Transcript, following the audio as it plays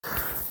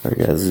Alright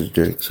guys, this is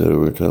Derek Soto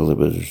with Totally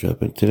Business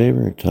Shopping. Today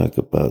we're going to talk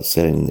about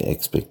setting the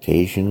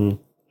expectation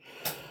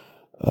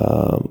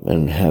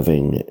and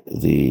having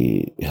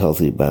the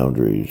healthy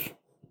boundaries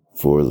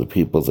for the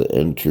people that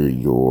enter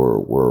your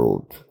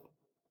world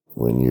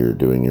when you're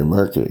doing your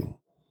marketing,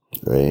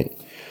 right?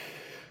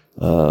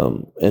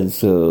 And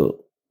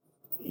so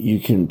you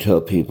can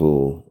tell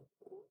people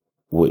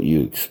what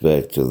you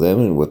expect of them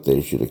and what they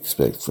should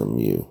expect from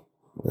you,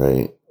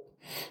 right?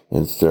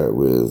 And start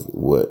with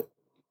what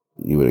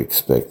you would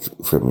expect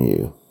from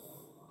you,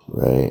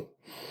 right?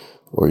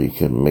 Or you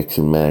can mix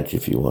and match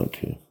if you want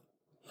to.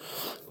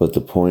 But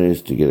the point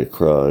is to get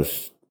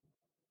across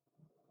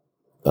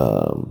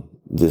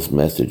this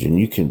message, and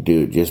you can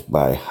do it just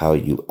by how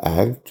you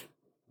act.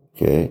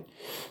 Okay,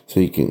 so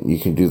you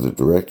can do the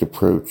direct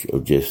approach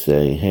of just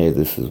saying, "Hey,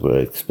 this is what I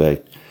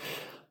expect,"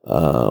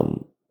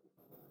 and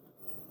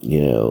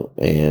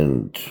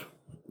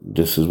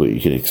this is what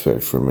you can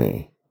expect from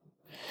me.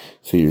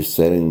 So you're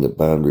setting the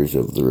boundaries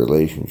of the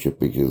relationship,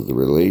 because the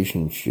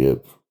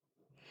relationship,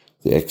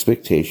 the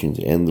expectations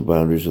and the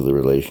boundaries of the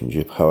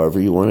relationship,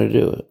 however you want to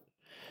do it,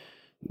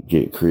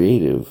 get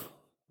creative,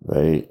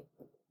 right?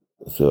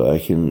 So I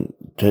can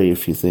tell you a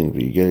few things,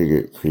 but you got to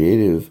get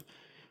creative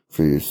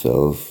for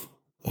yourself.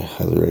 I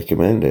highly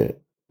recommend it,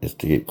 is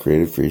to get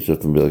creative for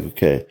yourself and be like,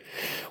 okay,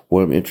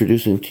 what I'm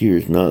introducing to you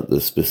is not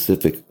the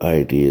specific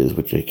ideas,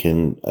 which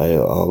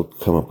I'll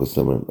come up with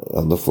some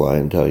on the fly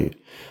and tell you,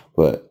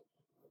 but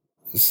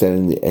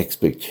setting the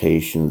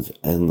expectations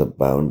and the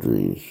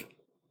boundaries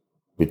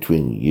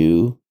between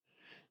you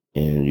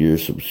and your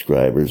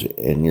subscribers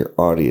and your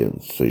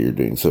audience. So you're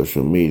doing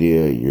social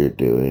media, you're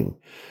doing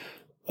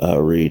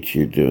outreach,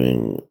 you're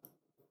doing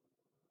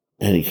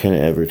any kind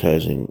of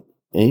advertising.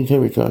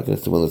 Anytime you're talking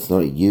to someone that's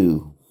not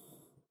you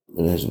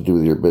and it has to do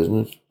with your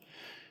business,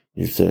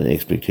 you're setting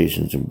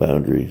expectations and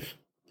boundaries.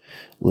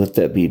 Let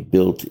that be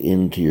built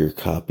into your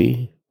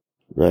copy,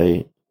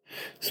 right?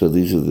 So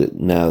here's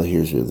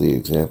the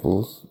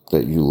examples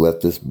that you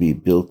let this be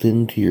built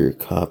into your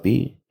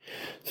copy.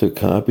 So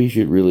copy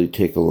should really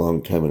take a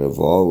long time and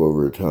evolve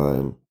over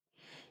time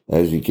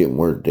as you get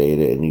more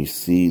data and you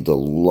see the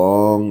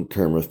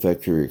long-term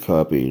effect of your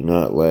copy,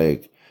 not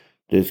like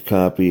this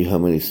copy, how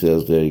many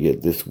sales did I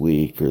get this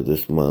week or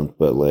this month,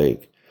 but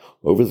like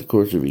over the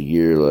course of a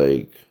year,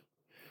 like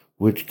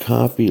which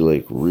copy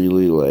like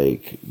really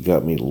like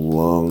got me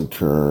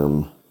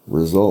long-term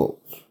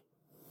results,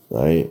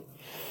 right?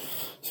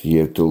 So you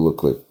have to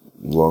look like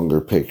longer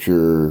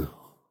picture,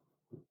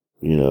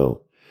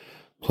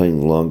 playing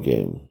the long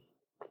game,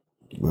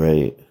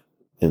 right?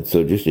 And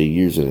so just to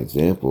use an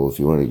example, if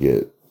you want to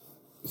get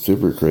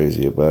super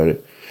crazy about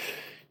it,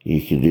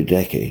 you can do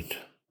decades,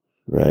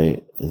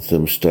 right? And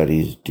some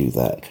studies do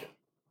that,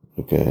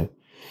 okay?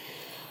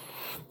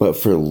 But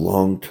for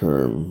long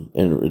term,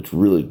 and it's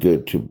really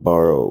good to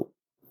borrow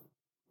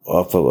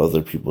off of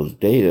other people's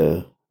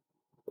data,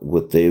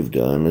 what they've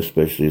done,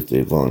 especially if they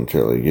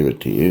voluntarily give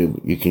it to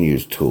you. You can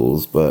use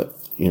tools, but,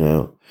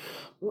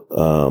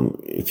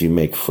 if you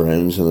make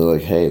friends and they're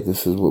like, hey,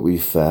 this is what we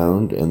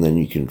found, and then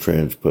you can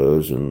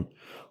transpose and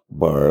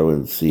borrow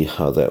and see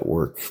how that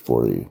works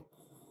for you.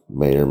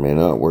 May or may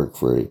not work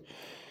for you.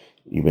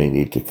 You may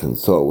need to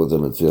consult with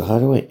them and say, how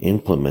do I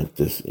implement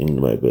this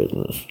into my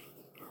business,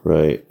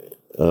 right?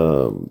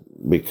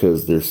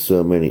 Because there's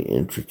so many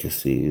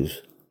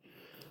intricacies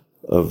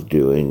of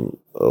doing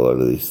a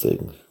lot of these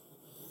things.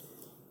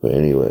 But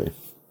anyway,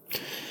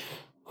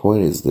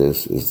 point is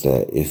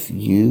that if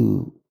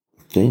you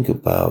think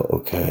about,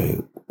 okay,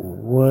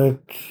 what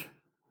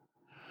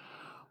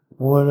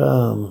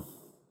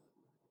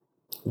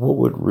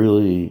would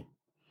really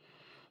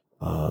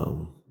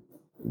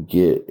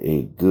get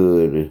a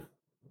good,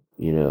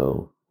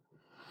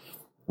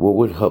 what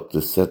would help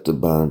to set the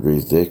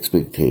boundaries, the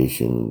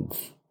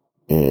expectations,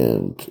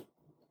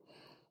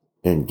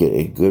 and get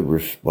a good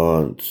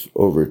response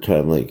over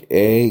time. Like,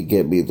 A,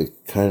 get me the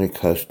kind of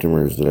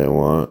customers that I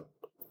want,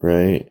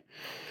 right?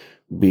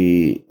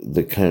 B,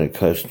 the kind of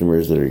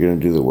customers that are going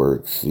to do the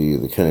work. C,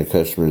 the kind of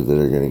customers that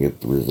are going to get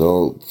the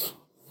results,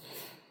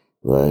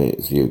 right?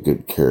 So you have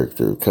good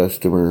character of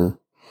customer.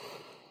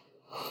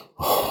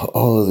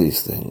 All of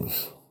these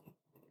things.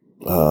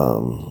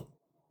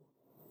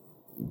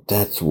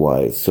 That's why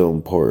it's so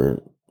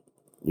important,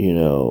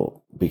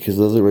 because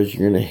otherwise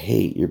you're going to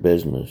hate your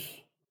business,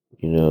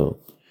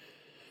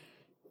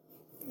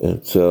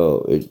 And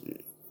so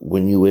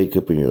when you wake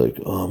up and you're like,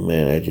 oh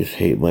man, I just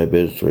hate my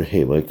business or I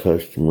hate my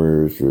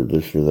customers or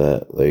this or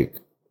that, like,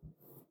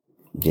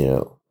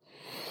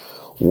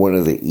 one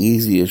of the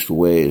easiest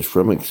ways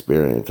from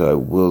experience, I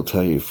will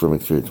tell you from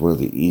experience, one of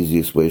the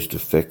easiest ways to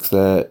fix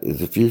that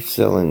is if you're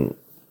selling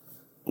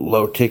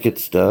low ticket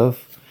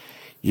stuff,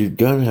 you're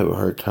going to have a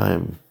hard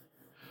time,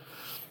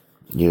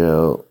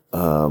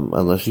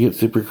 unless you get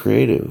super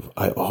creative.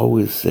 I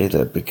always say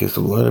that because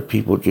a lot of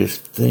people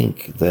just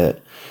think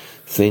that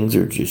things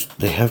are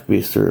they have to be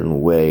a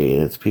certain way,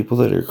 and it's people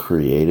that are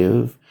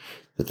creative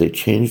that they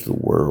change the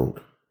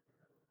world,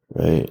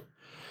 right?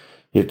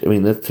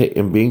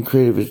 And being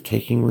creative is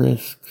taking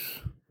risks.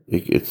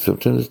 It's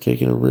sometimes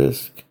taking a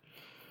risk.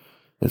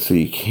 And so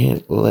you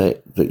can't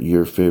let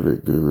your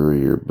favorite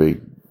guru, your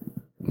big,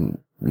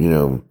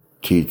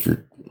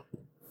 teacher,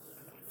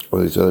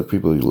 or these other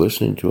people you're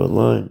listening to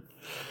online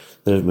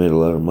that have made a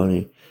lot of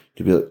money,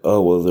 to be like,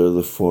 oh, well, they're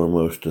the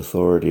foremost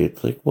authority.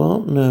 It's like,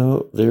 well,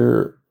 no,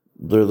 they're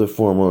the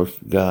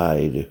foremost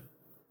guide,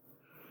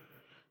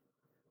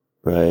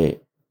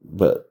 right?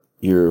 But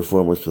your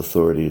foremost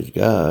authority is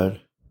God,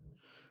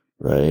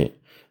 right?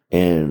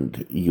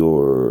 And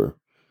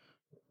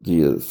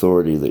the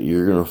authority that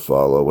you're going to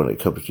follow when it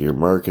comes to your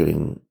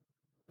marketing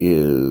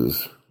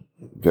is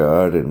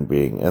God and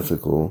being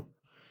ethical,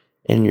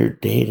 and your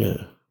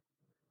data,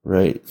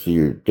 right? So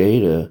your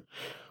data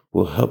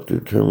will help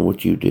determine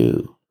what you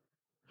do.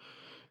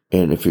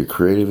 And if you're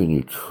creative and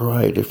you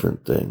try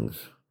different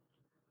things,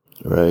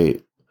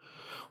 right?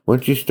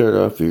 Once you start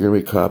off, you're going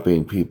to be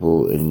copying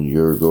people, and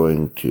you're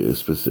going to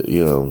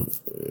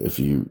if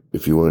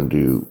you want to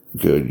do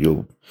good,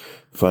 you'll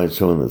find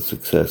someone that's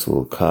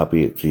successful,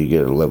 copy it, so you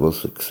get a level of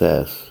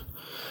success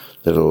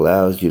that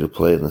allows you to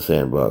play in the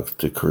sandbox,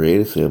 to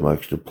create a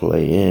sandbox to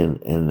play in,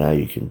 and now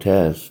you can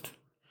test,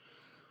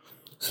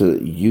 so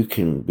that you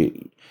can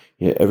be.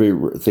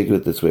 Think of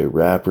it this way: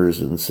 rappers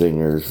and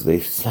singers, they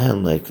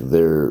sound like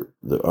they're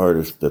the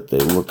artists that they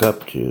look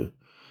up to,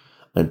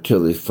 until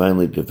they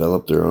finally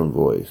develop their own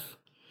voice.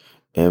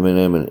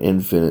 Eminem and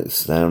Infinite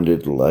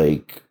sounded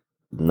like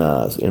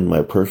Nas, in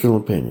my personal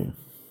opinion,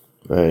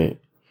 right?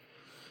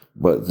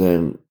 But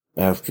then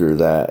after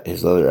that,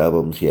 his other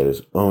albums, he had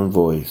his own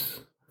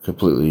voice,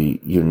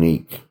 completely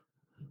unique,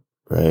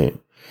 right?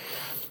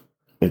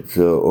 And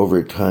so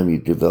over time, you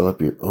develop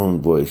your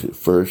own voice. At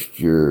first,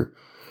 you're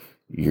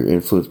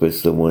influenced by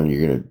someone.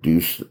 You're gonna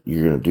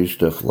do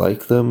stuff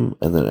like them,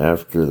 and then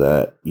after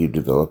that, you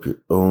develop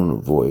your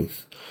own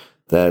voice.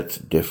 That's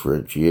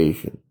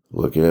differentiation.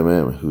 Look at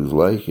Eminem, who's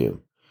like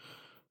him.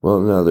 Well,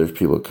 now there's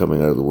people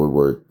coming out of the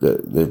woodwork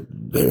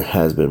there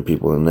has been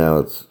people, and now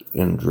it's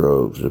in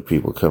droves of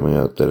people coming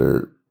out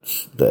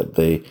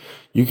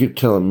you could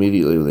tell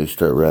immediately when they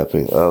start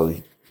rapping, oh,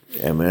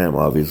 Eminem,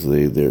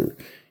 obviously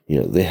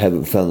they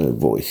haven't found their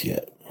voice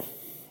yet.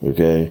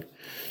 Okay?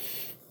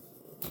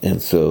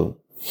 And so,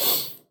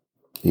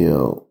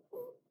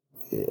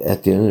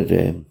 at the end of the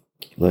day,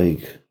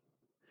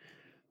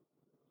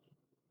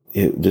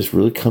 this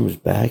really comes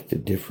back to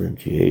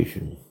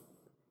differentiation,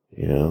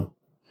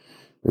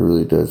 It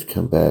really does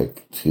come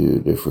back to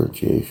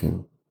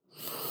differentiation.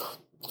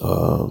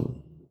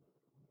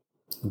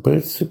 But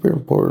it's super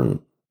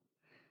important.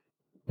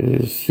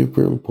 It is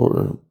super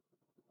important.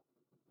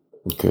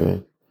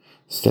 Okay?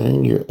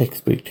 Setting your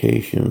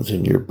expectations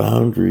and your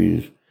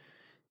boundaries.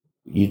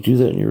 You do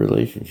that in your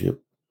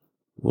relationship.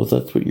 Well,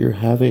 that's what you're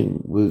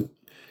having you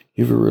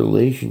have a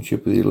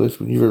relationship with your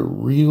list. When you have a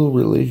real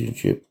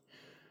relationship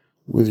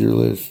with your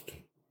list,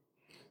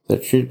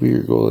 that should be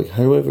your goal. Like,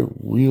 how do I have a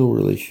real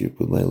relationship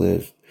with my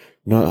list?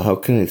 Not how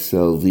can I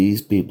sell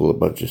these people a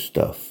bunch of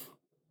stuff?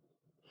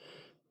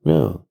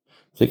 No.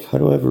 It's like, how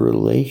do I have a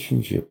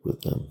relationship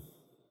with them?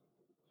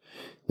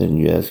 Then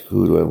you ask,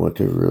 who do I want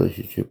to have a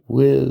relationship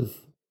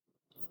with?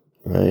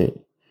 Right?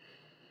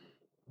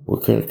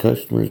 What kind of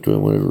customers do I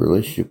want to have a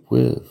relationship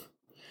with?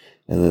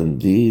 And then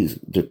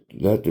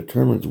that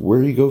determines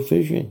where you go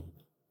fishing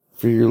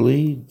for your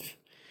leads.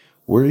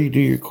 Where do you do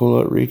your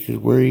cold outreaches?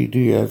 Where do you do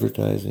your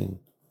advertising?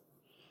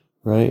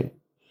 Right?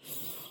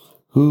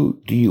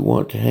 Who do you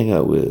want to hang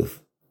out with?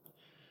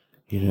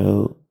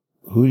 Who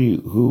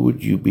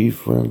would you be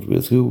friends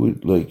with? Who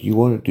would you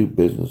want to do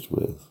business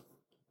with?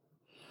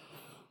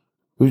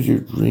 Who's your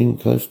dream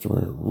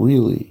customer?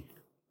 Really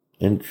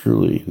and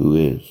truly, who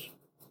is?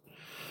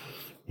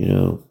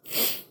 And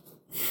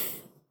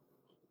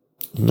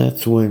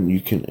that's when you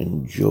can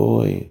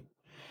enjoy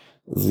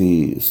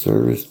the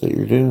service that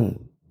you're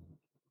doing.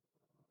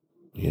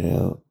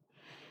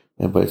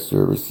 And by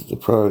service, it's a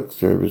product,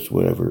 service,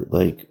 whatever,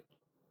 right?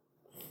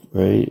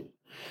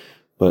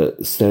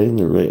 But setting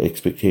the right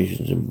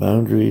expectations and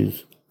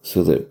boundaries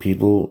so that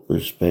people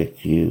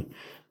respect you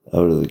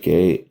out of the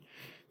gate,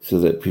 so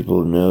that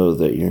people know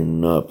that you're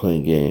not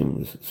playing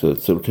games. So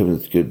sometimes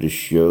it's good to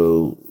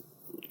show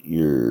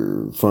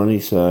your funny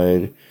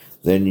side,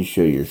 then you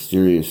show your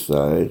serious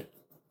side,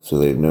 so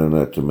they know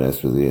not to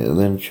mess with you, and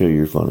then show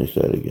your funny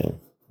side again,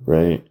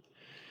 right?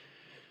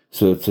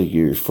 So it's like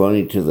you're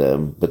funny to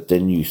them, but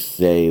then you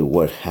say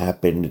what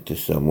happened to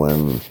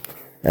someone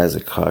as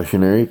a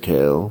cautionary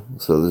tale.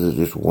 So this is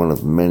just one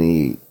of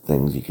many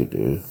things you could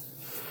do.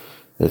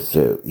 It's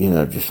to,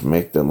 just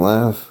make them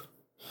laugh.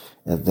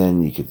 And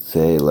then you could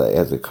say,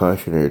 as a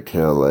cautionary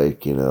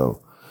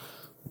tale,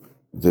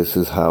 this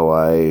is how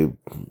I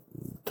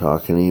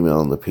talk and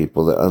email, and the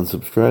people that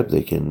unsubscribe,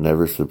 they can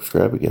never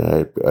subscribe again.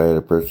 I had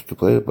a person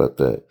complain about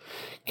that.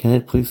 Can I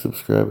please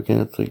subscribe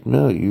again? It's like,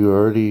 no, you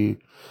already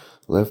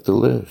left the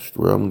list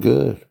where I'm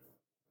good,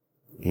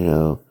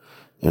 and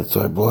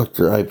so I blocked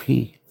their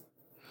IP.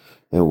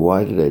 And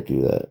why did I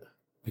do that?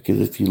 Because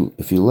if you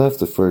left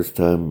the first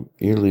time,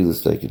 you leave the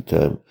second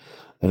time.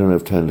 I don't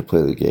have time to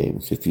play the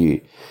games. If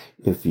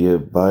if you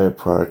buy a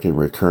product and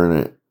return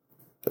it,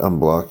 I'm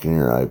blocking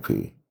your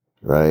IP,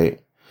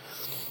 right?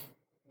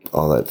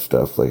 All that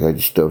stuff. Like, I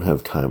just don't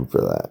have time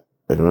for that.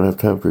 I don't have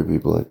time for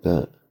people like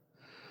that,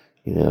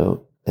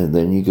 And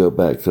then you go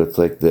back, so it's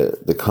like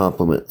the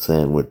compliment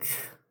sandwich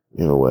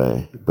in a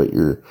way, but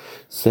you're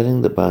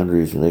setting the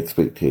boundaries and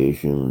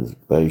expectations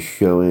by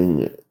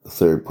showing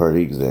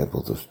third-party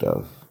examples of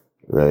stuff,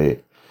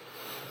 right?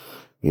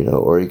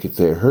 Or you could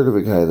say, I heard of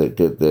a guy that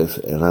did this,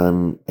 and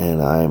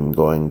I'm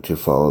going to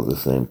follow the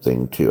same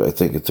thing too. I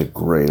think it's a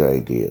great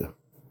idea.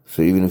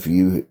 So even if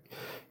you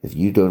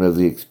don't have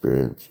the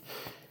experience,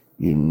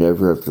 you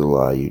never have to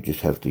lie. You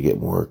just have to get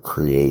more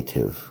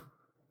creative,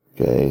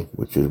 okay?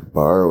 Which is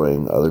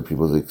borrowing other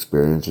people's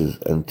experiences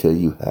until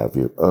you have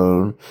your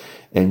own,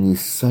 and you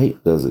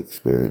cite those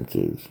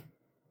experiences,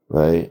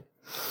 right?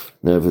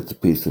 Now, if it's a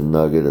piece of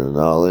nugget of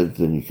knowledge,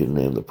 then you can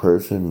name the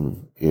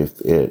person. If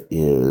it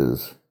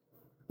is,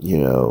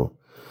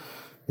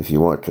 if you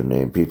want to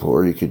name people,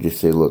 or you could just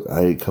say, look,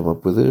 I didn't come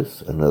up with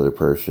this. Another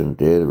person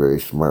did, a very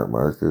smart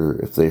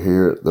marketer. If they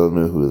hear it, they'll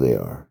know who they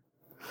are.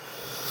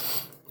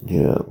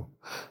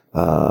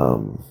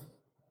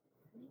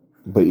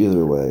 But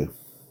either way,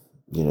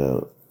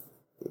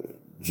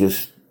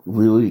 just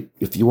really,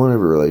 if you want to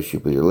have a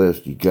relationship with your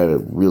list, you got to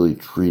really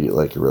treat it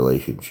like a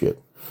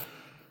relationship.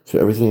 So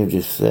everything I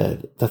just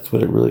said, that's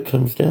what it really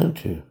comes down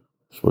to.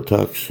 So we'll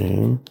talk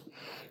soon.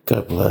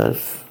 God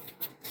bless.